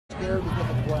scared because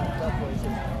it's black. That's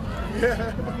racist.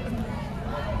 Yeah.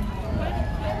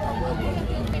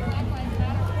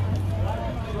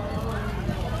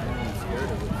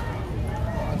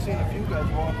 I've seen a few guys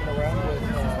walking around with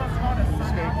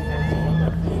skateboards.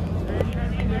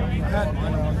 I had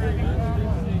mine on.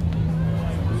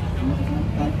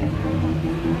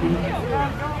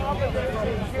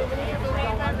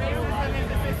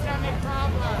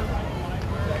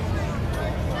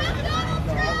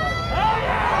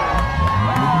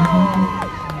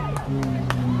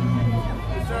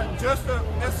 Is that just a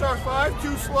SR5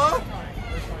 too slow?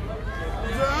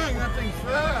 Dang, that thing's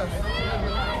fast.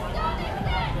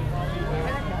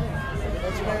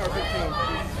 That's an AR-15.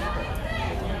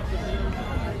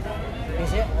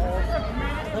 Is it all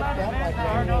flipped up like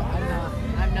regular?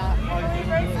 I'm not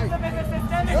arguing.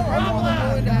 No, I'm more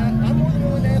than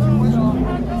willing to answer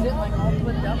questions. Is it like all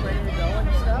flipped up, ready to go and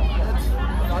stuff?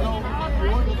 I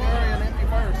wouldn't carry an empty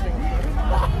fire extinguisher.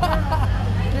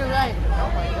 You're right. Oh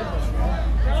my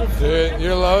goodness. Dude,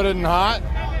 you're loaded and hot?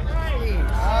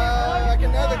 I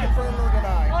can neither confirm nor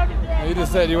deny. You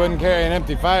just said you wouldn't carry an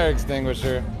empty fire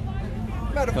extinguisher.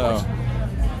 Metaphors.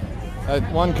 So,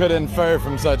 one could infer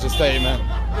from such a statement.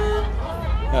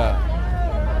 Yeah.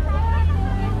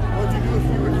 What'd you do if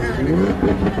you were carrying a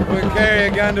gun? We would carry a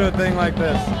gun to a thing like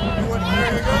this. You wouldn't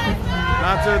carry a gun?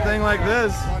 Not to a thing like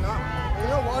this. Why not? You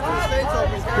know, Washington State's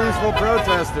open carry. Peaceful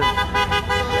protester. So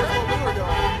that's what we were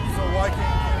doing. So why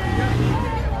can't you carry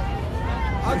a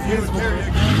gun? If you would carry a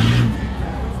gun.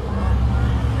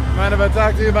 Mind if I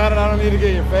talk to you about it? I don't need to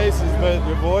get your faces, but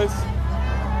your voice.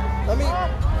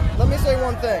 Let me say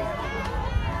one thing.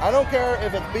 I don't care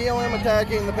if it's BLM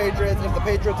attacking the Patriots, if the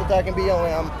Patriots attacking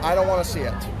BLM, I don't want to see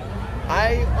it.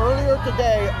 I earlier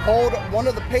today pulled one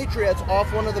of the Patriots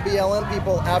off one of the BLM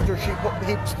people after he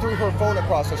threw her phone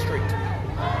across the street.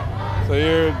 So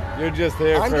you're just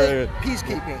here I'm for just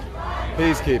peacekeeping.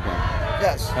 peacekeeping.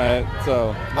 Yes.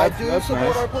 So I do support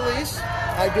nice. our police.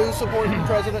 I do support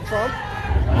President Trump,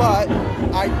 but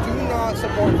I do not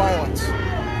support violence.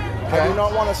 I do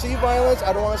not want to see violence.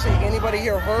 I don't want to see anybody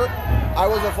here hurt. I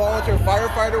was a volunteer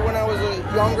firefighter when I was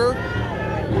younger,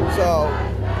 so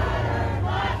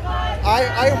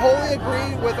I wholly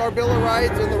agree with our Bill of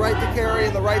Rights and the right to carry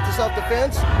and the right to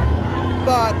self-defense.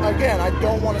 But again, I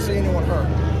don't want to see anyone hurt.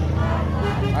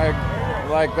 I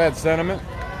like that sentiment.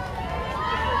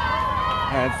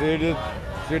 All right, so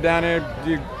you're down here.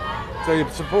 So you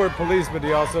support police, but do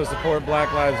you also support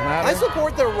Black Lives Matter? I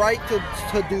support their right to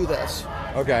do this.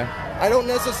 Okay. I don't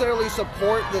necessarily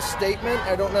support the statement.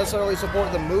 I don't necessarily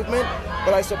support the movement,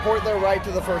 but I support their right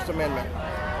to the First Amendment.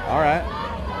 All right.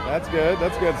 That's good.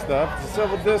 That's good stuff. It's a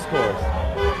civil discourse.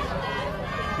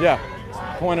 Yeah.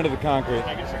 Pointed to the concrete.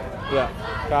 Yeah.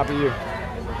 Copy you.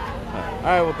 All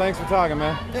right. Well, thanks for talking,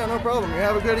 man. Yeah, no problem. You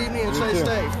have a good evening and stay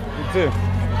safe. You too.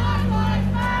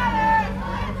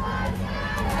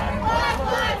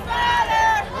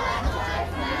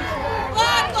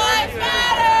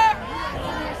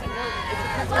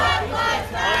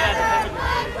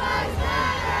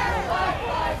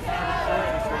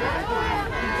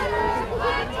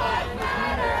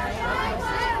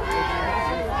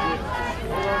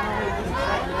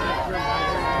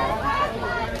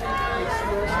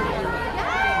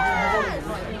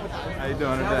 How you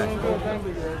doing today?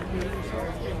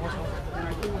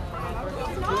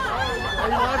 Are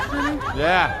you live streaming?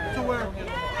 Yeah. To where?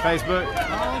 Facebook.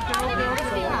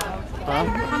 Huh?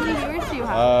 How many viewers do you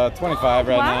have? 25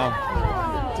 right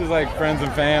now. Just like friends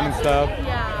and fam and stuff.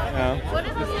 Yeah. Yeah. What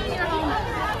does this say in your home?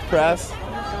 Press. Are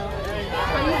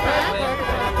you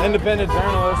friends? Independent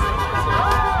journalist. So,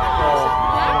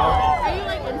 Are you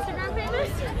like Instagram famous?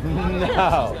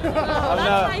 no.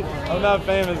 I'm not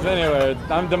famous anywhere.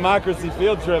 I'm Democracy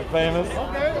Field Trip famous.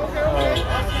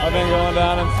 I've been going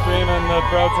down and streaming the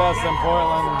protests in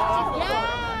Portland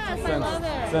Yes, I love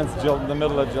it. since the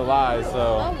middle of July, so.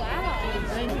 Oh, wow.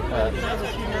 Oh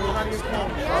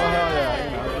hell yeah,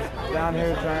 you know, just down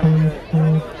here trying to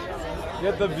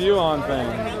get the view on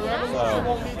things. So.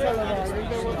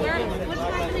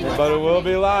 But it will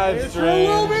be live streamed. It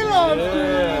will be live streamed.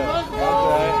 Yeah. Let's go.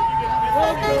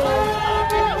 Okay.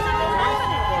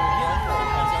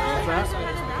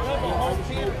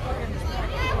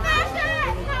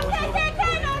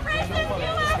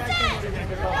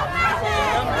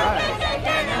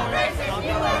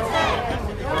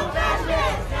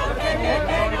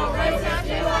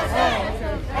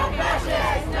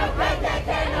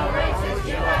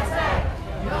 What's that?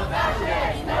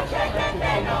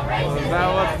 Is that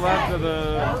what's left of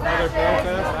the other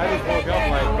protest? I just woke up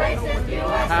like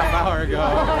half hour ago.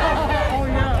 Oh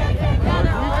yeah.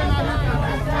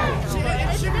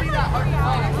 It should be that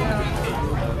hard.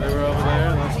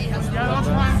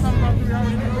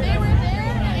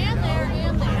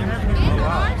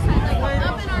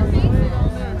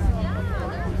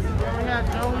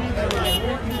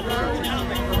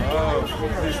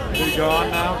 Did he go on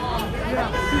now?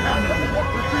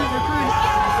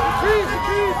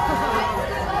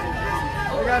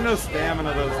 They got no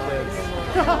stamina, those kids.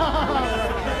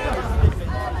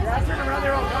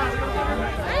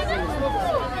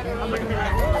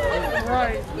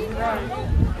 Right.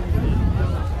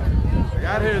 I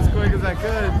got here as quick as I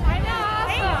could.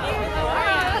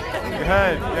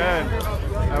 Good, good.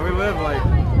 We live like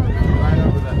right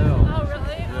over the hill. Oh,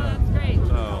 really? Oh, that's great.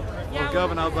 So, woke up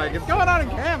and I was like, it's going on in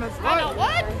Camas. I know,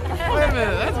 what? Wait a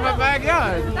minute, that's my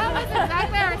backyard. That was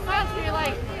exactly our response. We were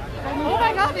like, oh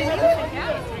my god, they live in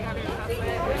Camas.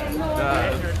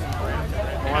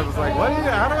 I was like, what do you,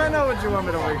 how do I know what you want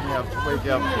me to wake you up for? I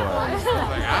was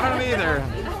like, I don't either.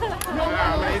 I'm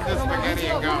gonna eat this spaghetti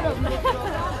and go.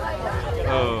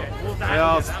 Oh, they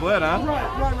all split, huh?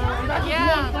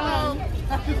 Yeah, well,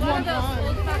 one of those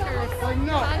old fuckers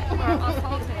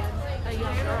assaulted a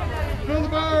young girl. Kill the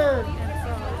bird! And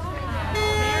so,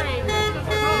 Mary, then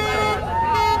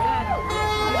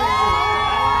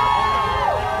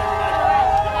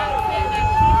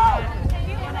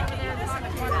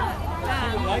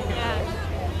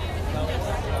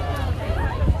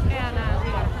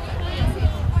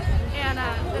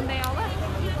they all left.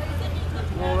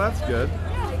 Well, that's good.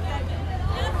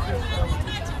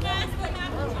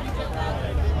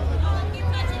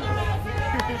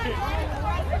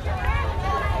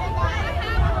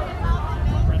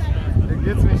 It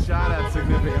gets me shot at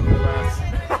significantly less.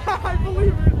 I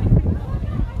believe it.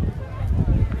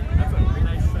 That's a pretty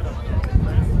nice setup,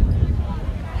 Chris.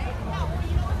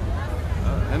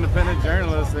 Independent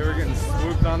journalists, they were getting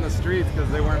swooped on the streets because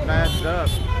they weren't badged up.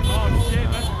 Oh shit,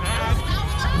 that's bad.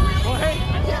 Well, hey,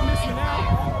 I can't miss you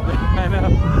now. I know.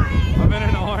 I've been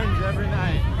in orange every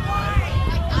night.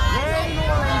 Red and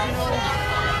orange,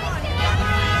 you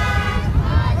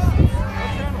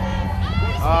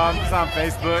know. It's on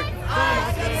Facebook.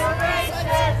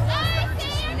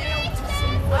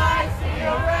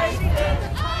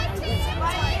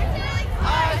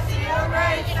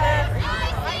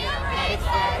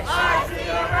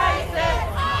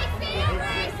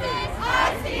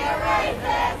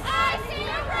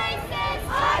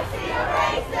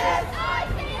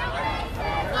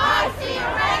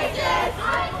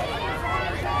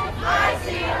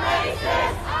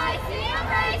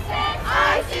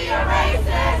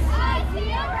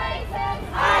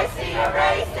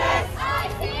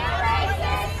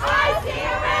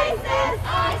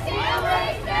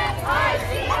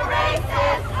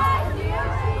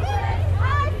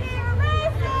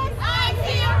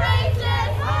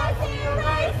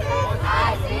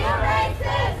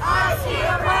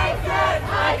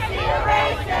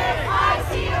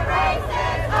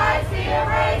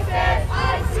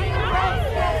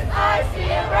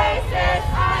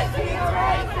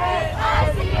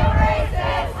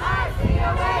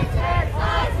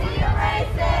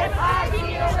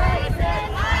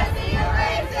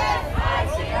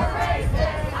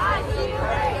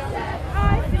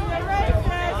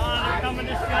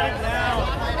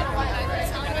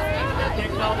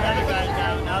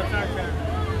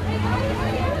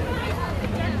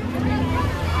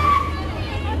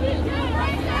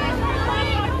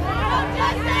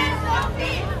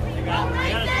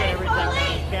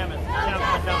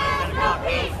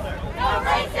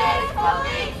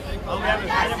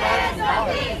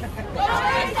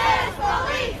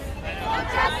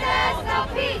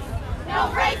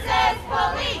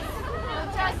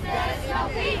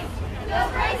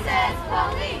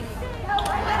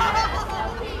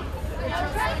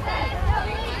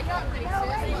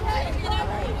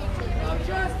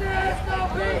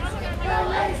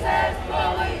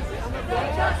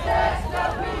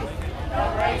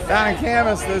 Down in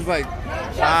Camas, there's like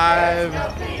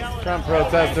 5 Trump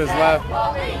protesters left.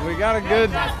 We got a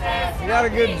good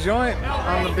joint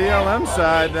on the BLM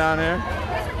side down here.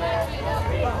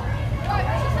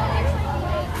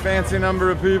 Fancy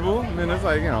number of people. I mean, it's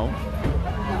like, you know,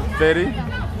 50,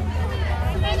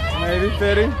 maybe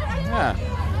 50. Yeah,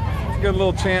 it's a good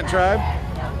little chant tribe.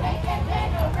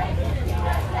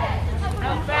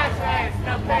 No fascists,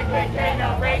 no KKK,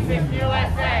 no racist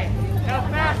USA. No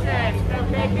fascists, no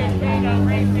KKK, no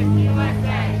racist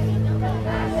USA. No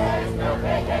fascists, no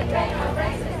KKK, no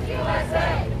racist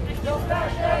USA. No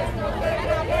fascists, no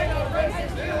KKK, no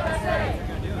racist USA.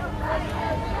 No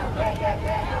fascists, no KKK,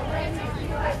 no racist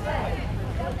USA.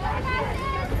 No fascists,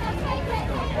 no KKK,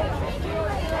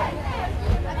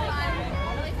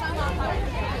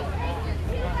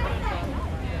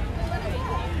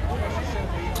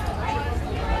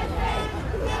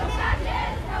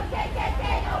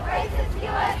 no racist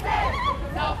USA.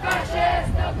 No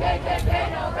fascists, no KKK,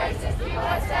 no racist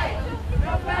USA.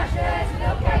 No fascists, no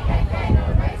KKK.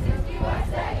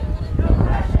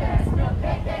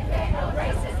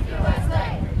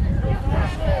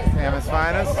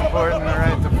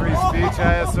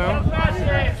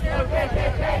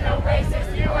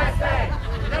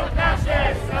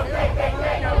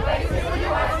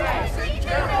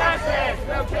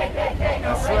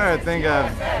 swear I think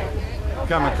I've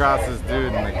come across this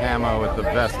dude in the camo with the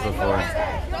vest before.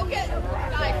 Don't get,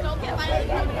 guys, don't get violently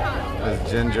from the cops.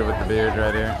 This ginger with the beard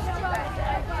right here.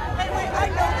 Wait, I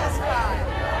know this guy.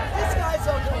 This guy's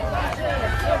okay.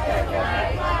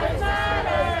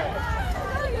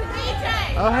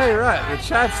 Oh, hey, right, the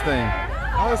chats thing.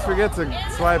 I always forget to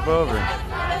swipe over.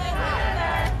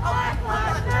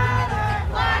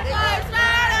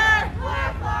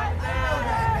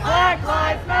 Black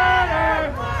Lives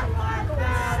Matter!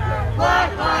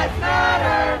 Black Lives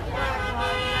Matter!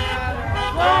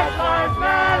 Black Lives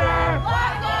Matter!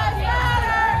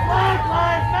 Black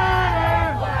Lives Matter!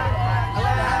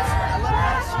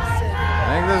 I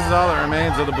think this is all that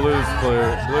remains of the Blues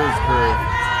crew.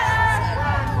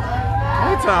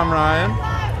 Hey, Tom Ryan.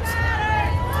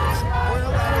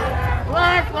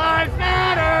 Black Lives Matter!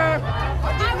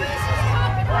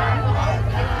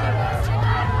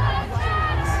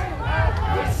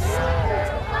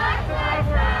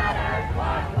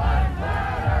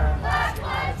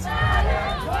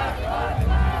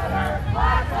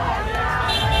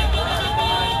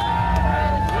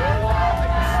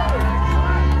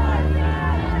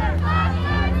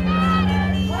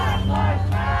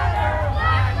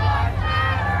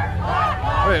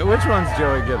 Wait, which one's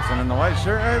Joey Gibson? In the white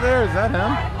shirt right there? Is that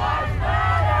him?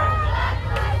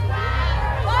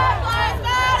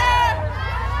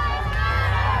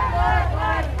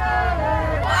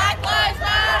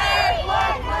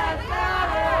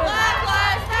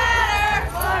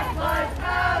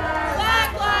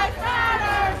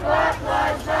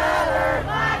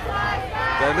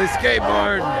 Deadly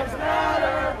skateboard.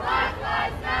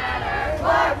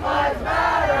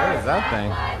 What is that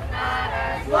thing?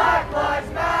 Black Lives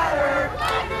Matter!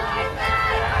 Black Lives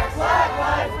Matter! Black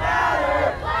Lives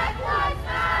Matter!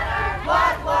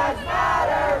 Black Lives Matter!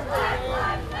 Black Lives Matter!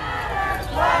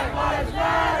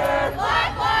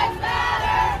 Black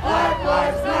Lives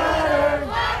Matter!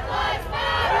 Black Lives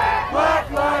Matter! Black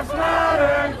Lives Matter! Black Lives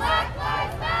Matter!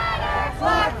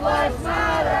 Black Lives Matter! Black Lives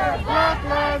Matter! Black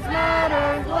Lives Matter! Black Lives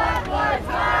Matter! Black Lives Matter! Black Lives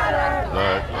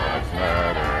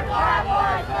Matter.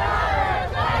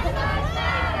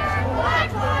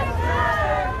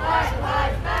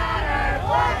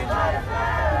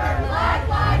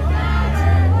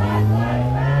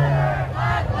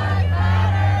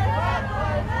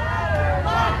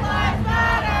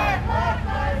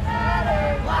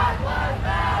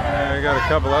 We got a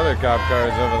couple other cop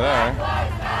cars over there.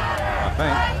 I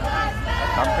think.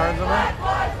 Cop cars over there?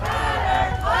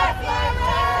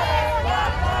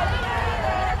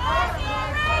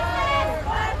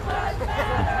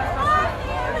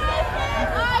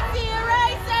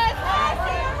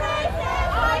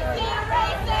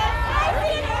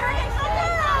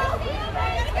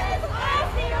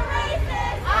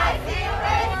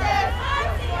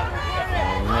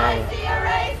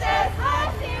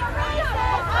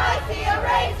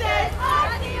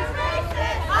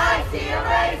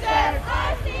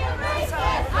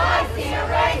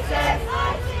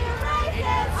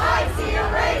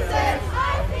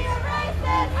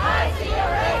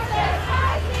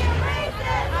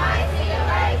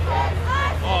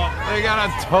 They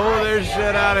gotta tow their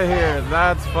shit out of here.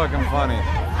 That's fucking funny.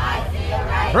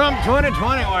 Trump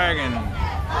 2020 wagon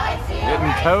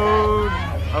getting towed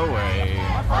away.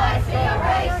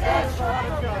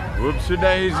 Whoopsie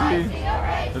daisy.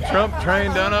 The Trump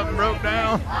train done up and broke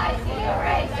down. I see a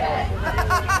racist.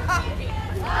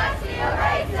 I see a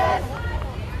racist.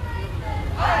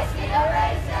 I see a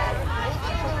racist. I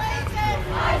see a racist.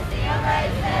 I see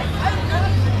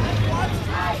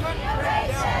a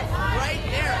racist. Right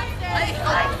there. I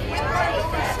helped with my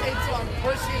roller skates on.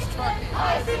 Push his truck.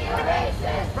 I see a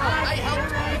racist. Bro, I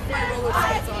helped with my roller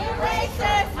skates on.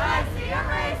 Racist. I see a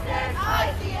racist. I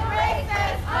see a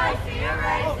racist. I see a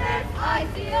racist. I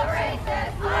see a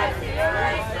racist. I see a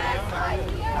racist. I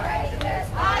see a racist.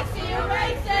 I see a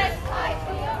racist. I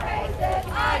see a racist.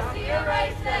 I see a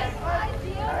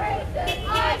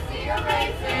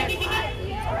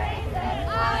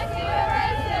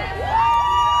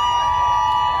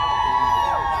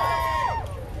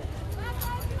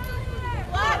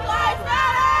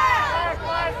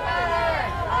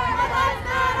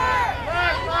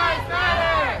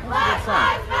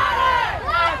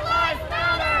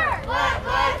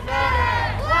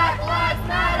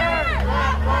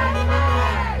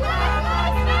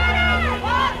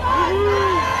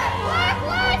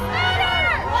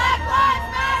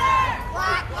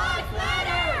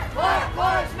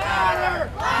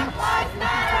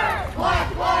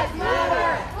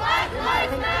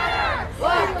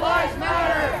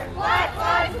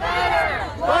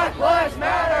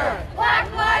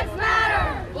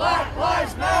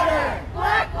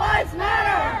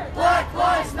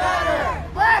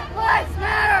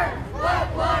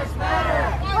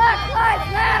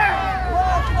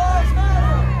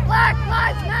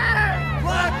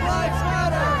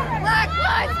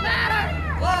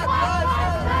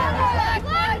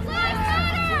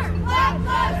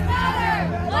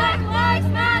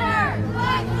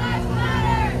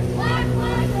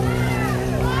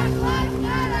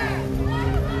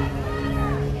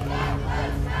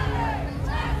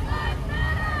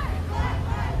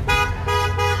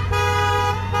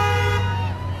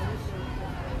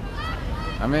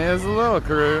mean, it's a little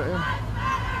crew.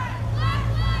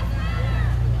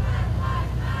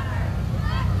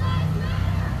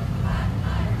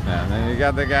 Yeah, and then you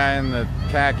got the guy in the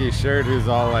khaki shirt who's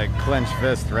all like clenched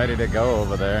fist ready to go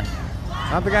over there.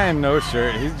 Not the guy in no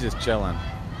shirt, he's just chilling.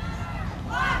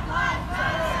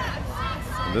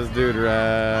 This dude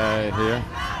right here.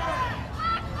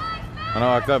 When I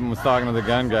walked up and was talking to the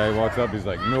gun guy, he walks up, he's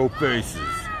like, no faces.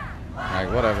 I'm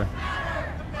like, whatever.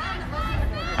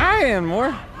 I am more.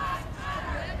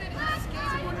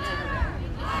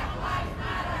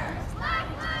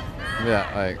 Yeah,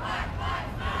 like,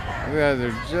 you guys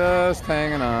are just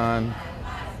hanging on.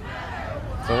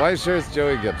 So white shirt's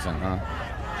Joey Gibson, huh?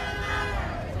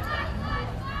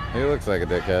 He looks like a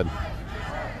dickhead.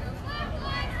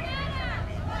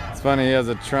 It's funny, he has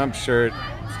a Trump shirt.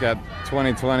 It's got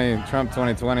 2020, Trump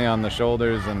 2020 on the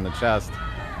shoulders and the chest.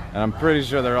 And I'm pretty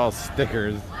sure they're all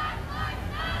stickers.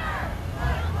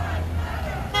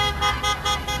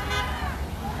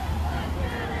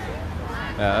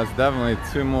 Yeah, that's definitely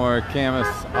 2 more Camas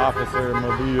officer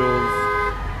mobiles.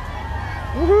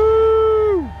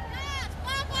 Woohoo!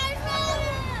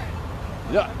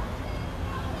 Yeah.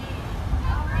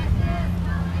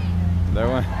 There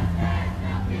went.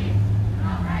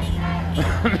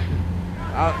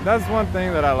 That's one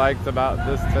thing that I liked about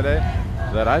this today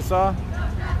that I saw.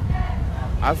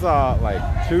 I saw like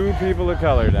 2 people of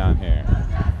color down here,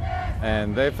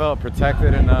 and they felt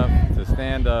protected enough to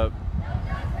stand up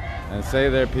and say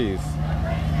their piece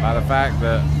by the fact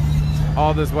that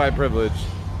all this white privilege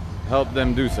helped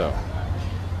them do so.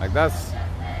 Like that's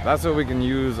what we can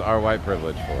use our white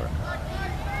privilege for.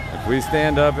 If we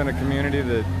stand up in a community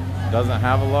that doesn't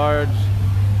have a large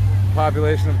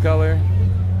population of color,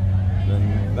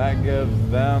 then that gives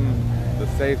them the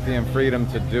safety and freedom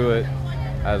to do it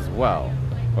as well.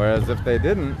 Whereas if they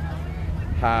didn't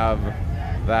have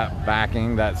that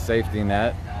backing, that safety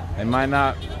net, they might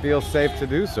not feel safe to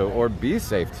do so or be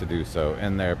safe to do so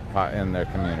in their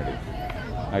community.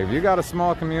 Like if you got a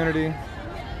small community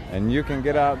and you can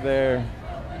get out there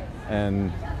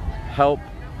and help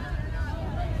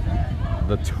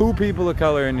the 2 people of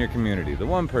color in your community, the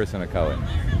 1 person of color,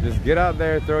 just get out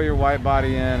there, throw your white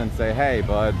body in and say, hey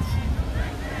buds,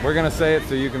 we're gonna say it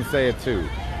so you can say it too.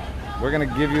 We're gonna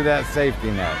give you that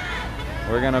safety net.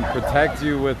 We're gonna protect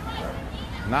you with,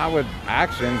 not with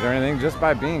actions or anything, just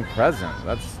by being present.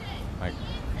 That's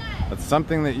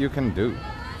something that you can do, you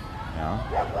know?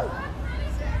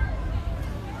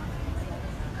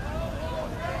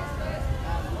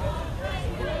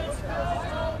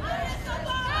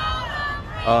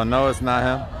 Oh, no, it's not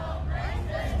him?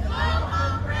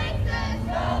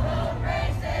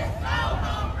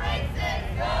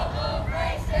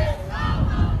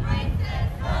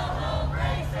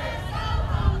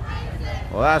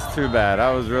 Well, that's too bad.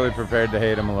 I was really prepared to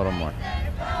hate him a little more.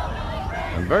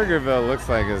 And Burgerville looks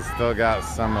like it's still got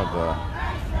some of the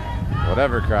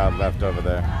whatever crowd left over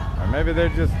there. Or maybe they're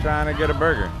just trying to get a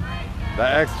burger.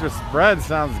 That extra spread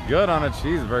sounds good on a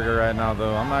cheeseburger right now,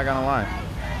 though. I'm not gonna lie.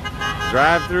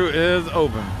 Drive-thru is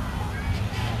open.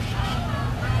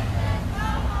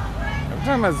 Every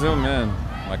time I zoom in,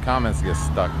 my comments get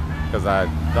stuck because I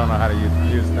don't know how to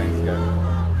use things good.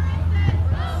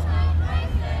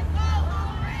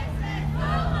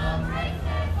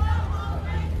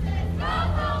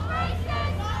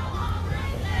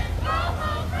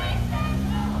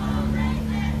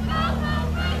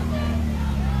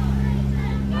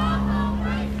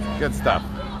 Good stuff.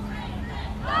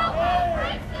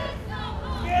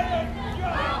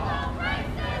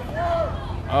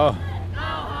 Oh.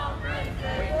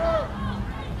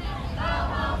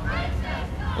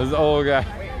 This old guy.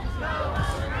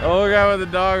 The old guy with the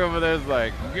dog over there is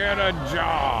like, get a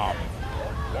job.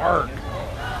 Work.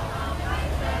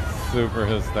 Super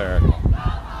hysterical.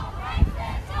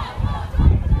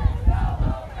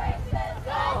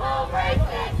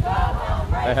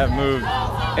 They have moved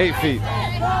 8 feet.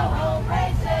 Go home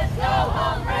racist, go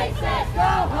home racist, go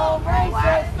home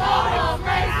racist, go home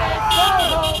racist, go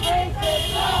home racist,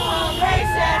 go home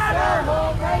racist, go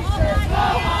home racist, go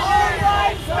home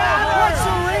lives matter. What's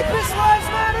the rapist lives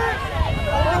matter?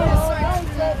 Go home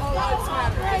racist, go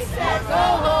home racist, go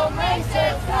home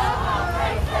racist, go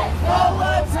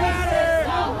lives matter.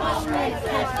 Go home racist, go home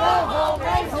racist, go home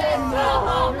racist, go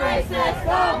home racist, go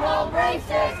home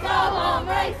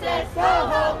racist, go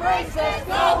home racist,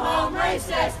 go home racist, go home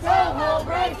racist, go home racist, go home racist, go home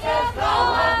racist,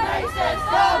 go home racist,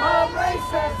 go home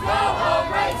racist, go home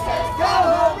racist, go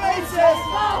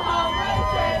home racist, go home racist, go home racist, go home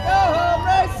racist, go home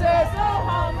racist.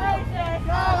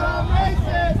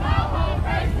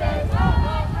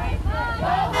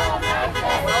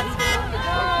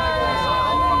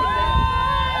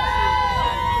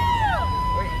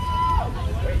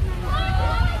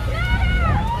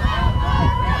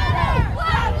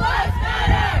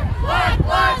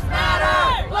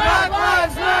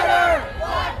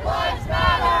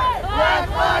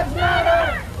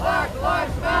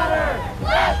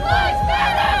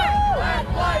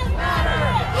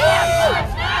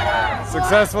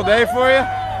 Successful day for you?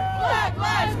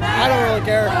 I don't really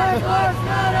care. Black Lives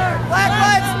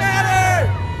Matter!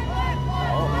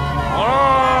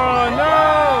 Oh no!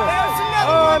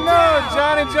 Oh no!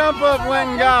 Johnny Jump Up went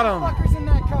and got him. Fuckers in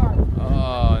that car.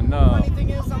 Oh no! Funny thing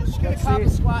is, I'm just gonna cop a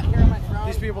squat here on my throne.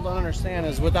 These people don't understand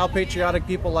is without patriotic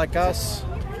people like us,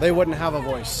 they wouldn't have a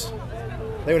voice.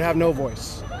 They would have no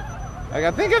voice. Like,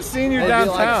 I think I've seen you They'd be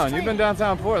downtown. like- You've been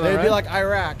downtown Portland, They'd right? be like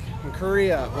Iraq and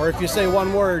Korea, or if you say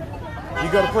one word, you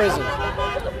go to prison.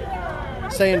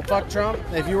 Saying fuck Trump,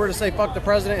 if you were to say fuck the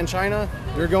president in China,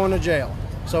 you're going to jail.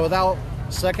 So without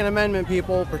Second Amendment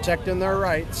people protecting their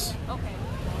rights,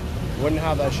 wouldn't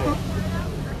have that shit. Well,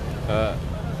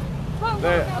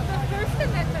 There- what about the First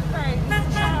Amendment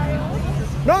rights,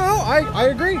 child? No, I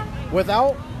agree.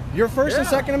 Without your First and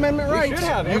Second Amendment We rights, should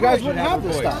have. you Everybody guys wouldn't should have have a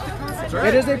this voice. stuff. That's right.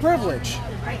 It is a privilege.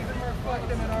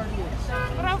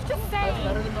 But I was just saying,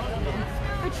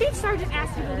 the chief sergeant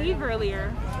asked you to leave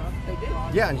earlier.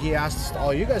 Yeah, and he asked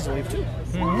all you guys to leave too.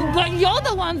 But you're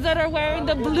the ones that are wearing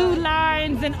the blue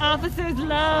lines and officers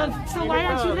love. So why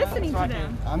aren't you listening to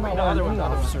them? I'm not wearing any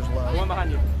officers' love. One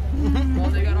behind you.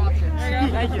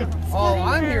 Thank you. All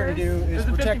I'm here to do is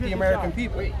protect the American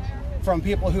people from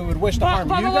people who would wish to harm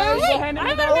you guys wait, I'm an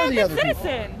or the American other people.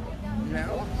 citizen.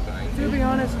 To be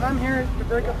honest, I'm here to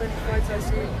break up any fights I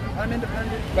see. I'm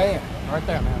independent. Bam, right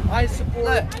there, man. I support.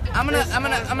 Look, I'm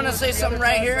gonna say something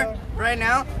right here, right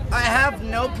now. I have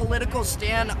no political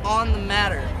stand on the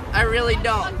matter. I really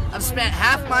don't. I've spent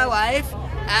half my life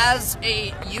as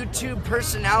a YouTube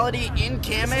personality in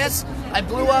Camas. I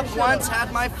blew up once,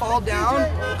 had my fall down.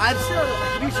 I've seen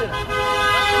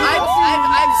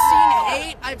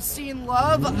hate, I've seen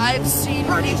love, I've seen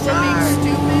people being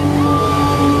stupid.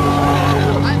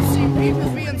 I've seen people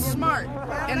being smart.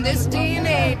 In this day and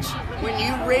age, when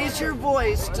you raise your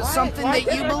voice to something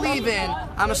that you believe in,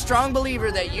 I'm a strong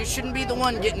believer that you shouldn't be the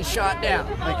one getting shot down.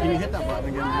 Hey, can you hit that button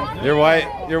again, man? You're white.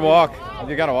 Your walk.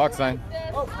 You got a walk sign.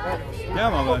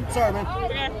 Come on, man. Sorry,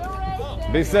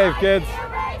 man. Be safe, kids.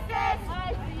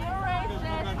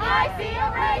 I feel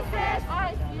racist.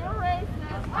 I feel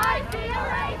racist. I feel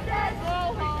racist.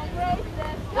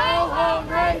 Go home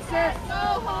racist. Go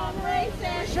home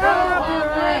racist. Go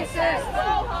home racist. Go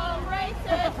home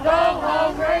racist. Go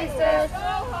home racist.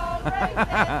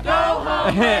 Go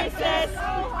home racist.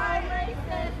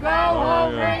 Go home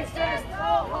racist.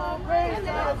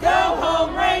 Go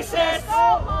home racist. Go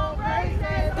home racist.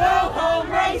 Go home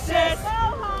racist.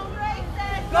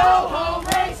 Go home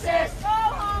racist. Go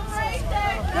home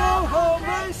racist. Go home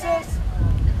racist.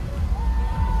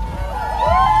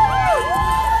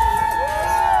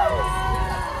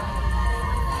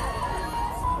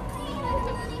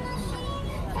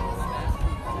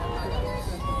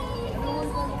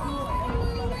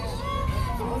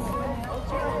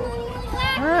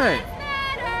 All right.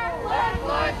 Black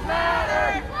Lives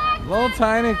Matter. Little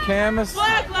tiny Camas.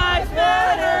 Black Lives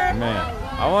Matter. Man,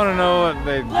 I want to know what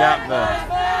they got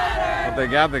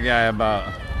the guy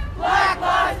about. Black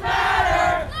Lives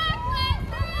Matter.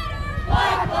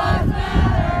 Black Lives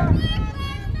Matter.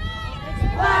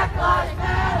 Black Lives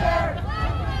Matter.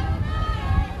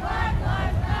 Black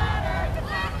Lives Matter.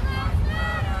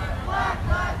 Black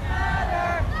Lives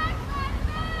Matter.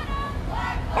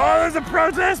 Oh, there's a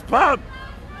protest pub.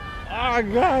 Oh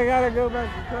God, I gotta go back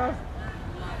across.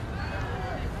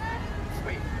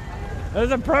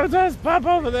 There's a protest pub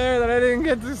over there that I didn't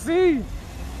get to see.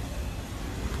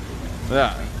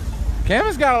 Yeah,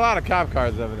 Camas got a lot of cop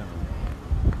cars evidently,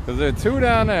 because there are two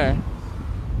down there.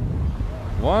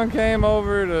 One came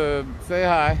over to say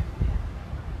hi,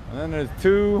 and then there's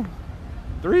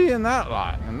three in that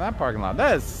lot, in that parking lot.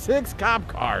 That is 6 cop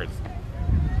cars.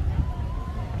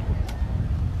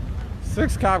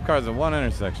 6 cop cars at one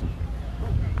intersection.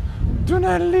 Do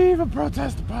not leave a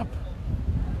protest pub.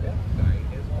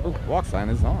 Oh, walk sign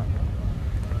is on.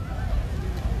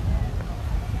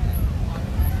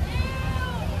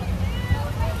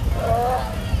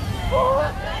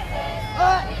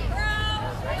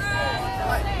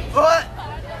 What?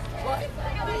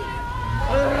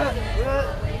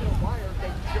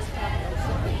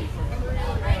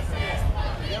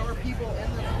 There are people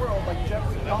in this world like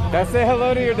Jeffrey Dahmer. Can I say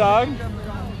hello to your dog?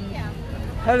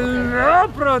 Hello,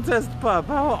 protest pup.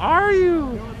 How are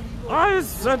you? Oh, you're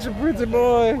such a pretty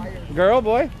boy. Girl,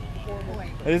 boy?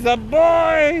 It's a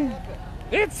boy.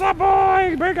 It's a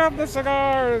boy. Break out the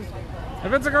cigars.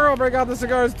 If it's a girl, break out the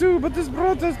cigars too. But this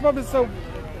protest pup is so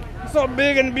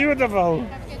big and beautiful.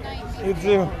 You too.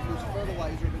 There's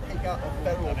fertilizer to take out a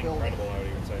federal building.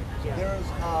 There's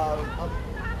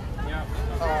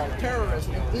a terrorist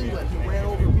in England who ran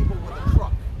over people with a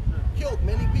truck. Killed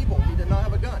many people. He did not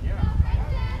have a gun.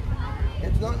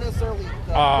 not necessarily.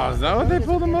 Oh, is that what they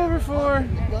pulled him over for? The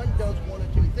gun does one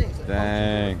of two things. It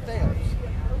Dang. functions or it fails.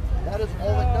 That is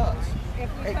all it does. If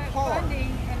we A put car,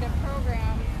 funding into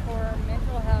programs for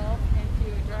mental health and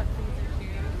to address these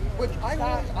issues, which I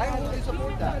wholly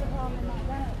support that.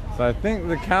 So I think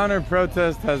the counter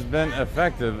protest has been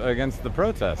effective against the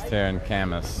protest here in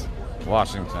Camas,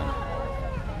 Washington.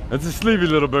 It's a sleepy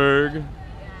little burg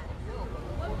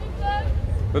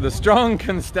with a strong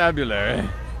constabulary.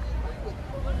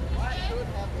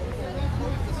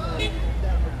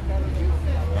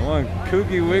 And one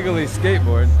kooky wiggly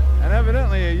skateboard, and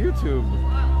evidently a YouTube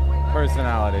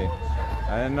personality.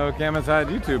 I didn't know Camas had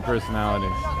YouTube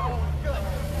personalities.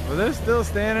 But they're still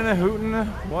standing and hooting and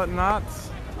whatnots.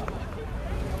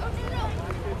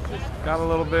 Got a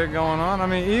little bit going on. I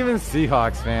mean, even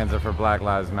Seahawks fans are for Black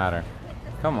Lives Matter.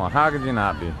 Come on, how could you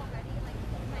not be?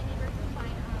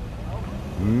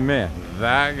 Man,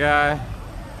 that guy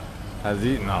has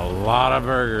eaten a lot of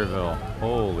Burgerville.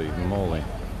 Holy moly.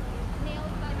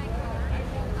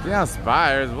 Yeah,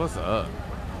 Spires, what's up?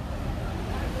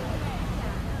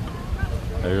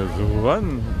 There's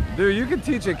one. Dude, you could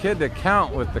teach a kid to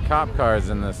count with the cop cars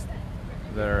in this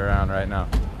that are around right now.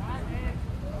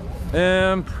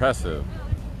 Impressive.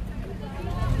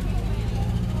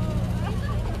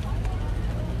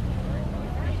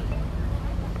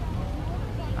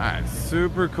 Alright,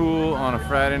 super cool on a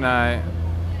Friday night.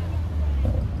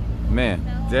 Man,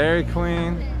 Dairy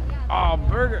Queen. Oh,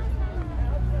 Burger.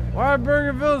 Why are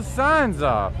Burgerville's signs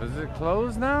off? Is it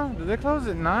closed now? Did they close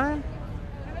at 9?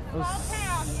 small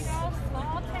town, you know,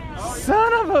 small town.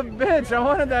 Son of a bitch, I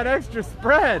wanted that extra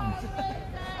spread.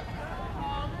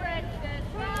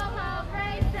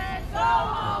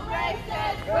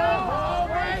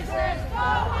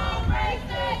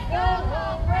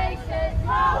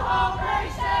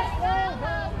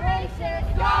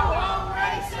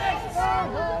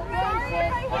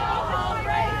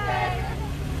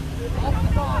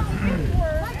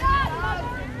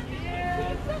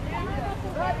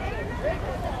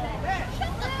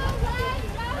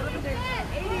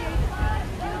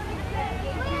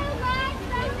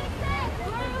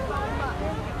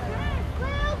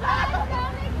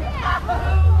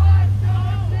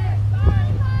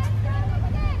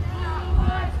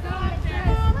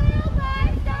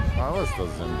 I was still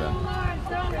zoomed in.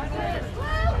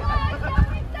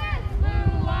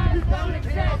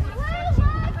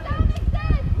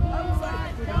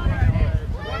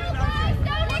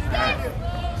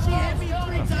 She hit me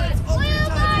 3 times. Blue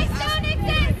lights don't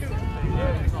exist. Blue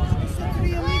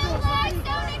lights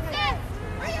don't exist.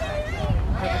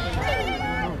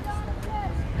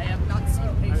 I have not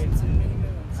seen patients in many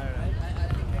moons. I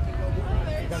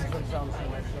think I can go.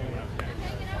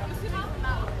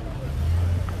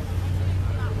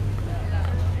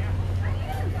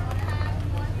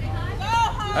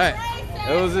 Hey,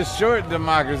 it was a short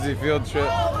democracy field trip,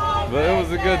 but it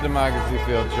was a good democracy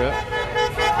field trip.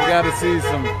 We got to see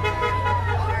some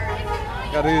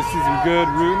good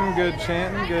rooting, good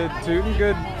chanting, good tooting,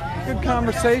 good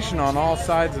conversation on all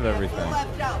sides of everything.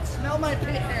 Smell my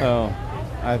pit hair. So,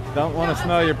 I don't want to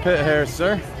smell your pit hair,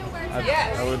 sir.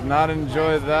 I would not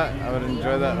enjoy that. I would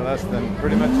enjoy that less than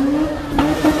pretty much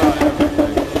just about everything.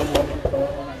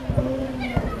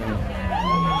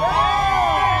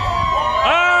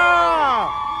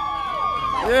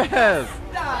 Yes!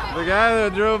 The guy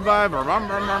that drove by,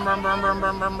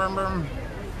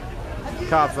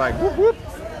 cop's like, whoop whoop.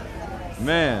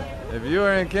 Man, if you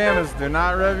are in Camas, do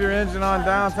not rev your engine on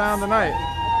downtown tonight.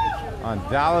 On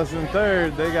Dallas and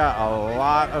 3rd, they got a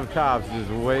lot of cops just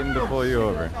waiting to pull you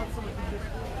over.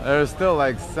 There's still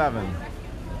like 7.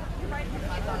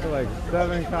 Still like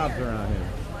 7 cops around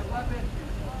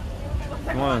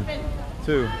here. 1,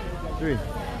 2, 3.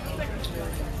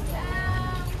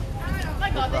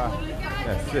 5,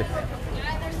 yeah, 6. All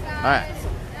right.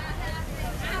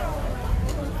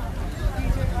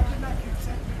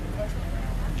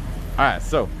 All right,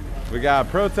 so we got a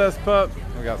protest pup.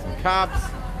 We got some cops.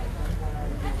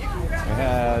 We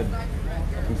had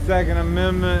some Second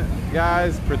Amendment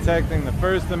guys protecting the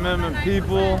First Amendment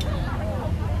people.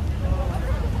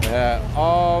 We had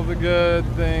all the good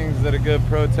things that a good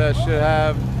protest should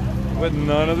have, with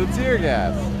none of the tear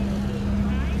gas.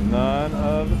 None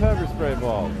of the pepper spray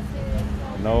balls.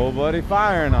 Nobody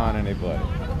firing on anybody.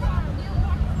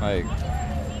 Like,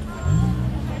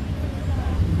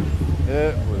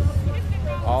 it was,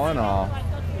 all in all,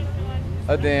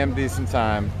 a damn decent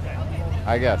time,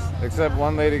 I guess. Except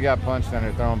one lady got punched and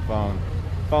her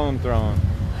phone thrown.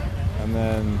 And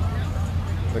then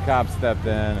the cops stepped in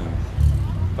and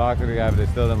talked to the guy, but they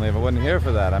still didn't leave. I wasn't here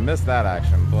for that. I missed that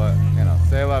action, but, you know,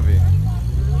 say la vie.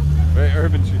 Very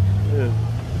urban shoe.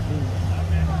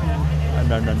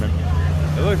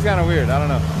 It looks kind of weird. I don't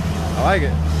know. I like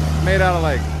it. It's made out of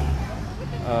like.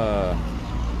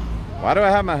 Why do I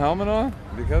have my helmet on?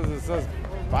 Because it says.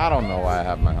 I don't know why I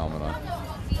have my helmet on.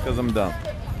 Because I'm dumb.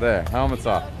 There, helmet's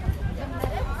off.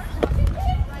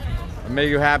 I make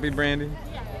you happy, Brandy?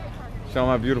 Show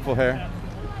my beautiful hair.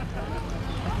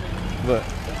 Look.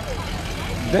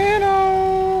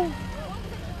 Dano!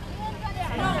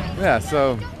 Yeah,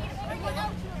 so.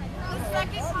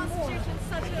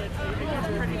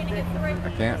 I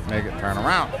can't make it turn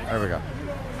around. There we go.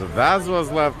 So that's what's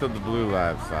left of the Blue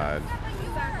Lives side.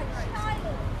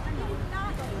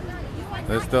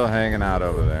 They're still hanging out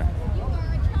over there.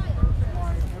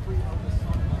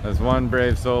 There's one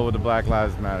brave soul with the Black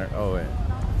Lives Matter. Oh, wait.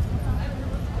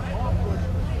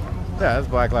 Yeah, that's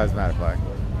Black Lives Matter flag.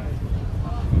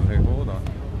 Okay, hold on.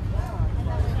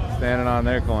 Standing on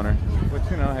their corner. Which,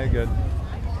 you know, hey, good.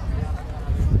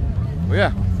 Well,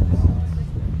 yeah.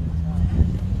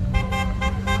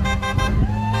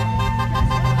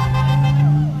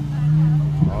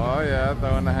 Oh, yeah,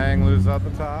 throwing the hang loose off the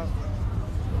top.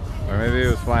 Or maybe he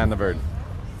was flying the bird.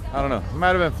 I don't know. He might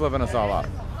have been flipping us all off.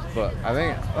 But I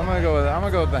think I'm gonna go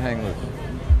with the hang loose.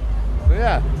 So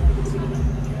yeah.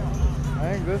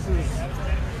 I think this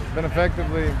has been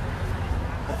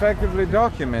effectively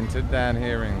documented down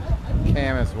here in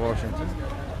Camas, Washington.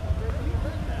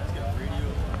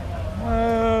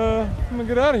 I'm gonna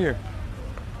get out of here.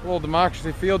 Little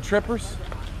democracy field trippers.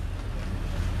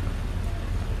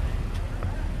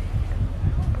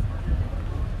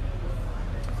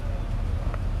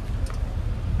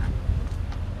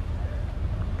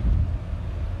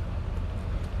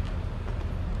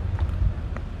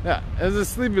 Yeah, it's a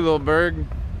sleepy little burg.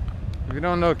 If you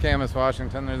don't know Camas,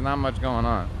 Washington, there's not much going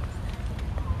on.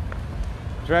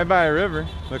 It's right by a river,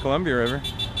 the Columbia River,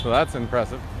 so that's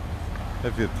impressive.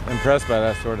 If you're impressed by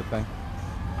that sort of thing.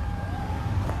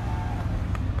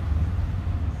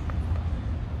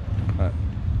 But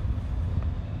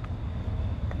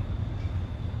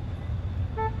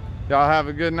y'all have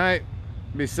a good night.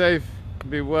 Be safe,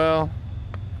 be well.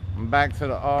 I'm back to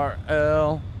the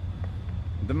RL.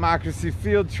 Democracy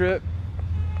field trip.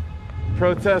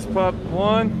 Protest pup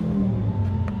 1.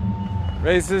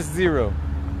 Racist 0.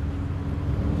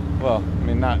 Well, I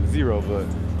mean not 0, but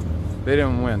they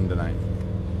didn't win tonight.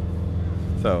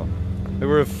 So, they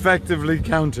were effectively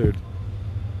countered.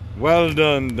 Well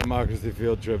done, Democracy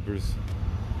field trippers.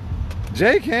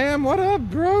 J-Cam, what up,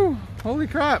 bro? Holy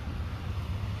crap.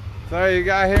 Sorry you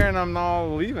got here and I'm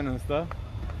all leaving and stuff.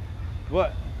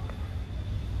 What?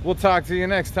 We'll talk to you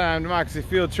next time, Democracy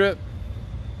field trip.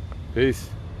 Peace.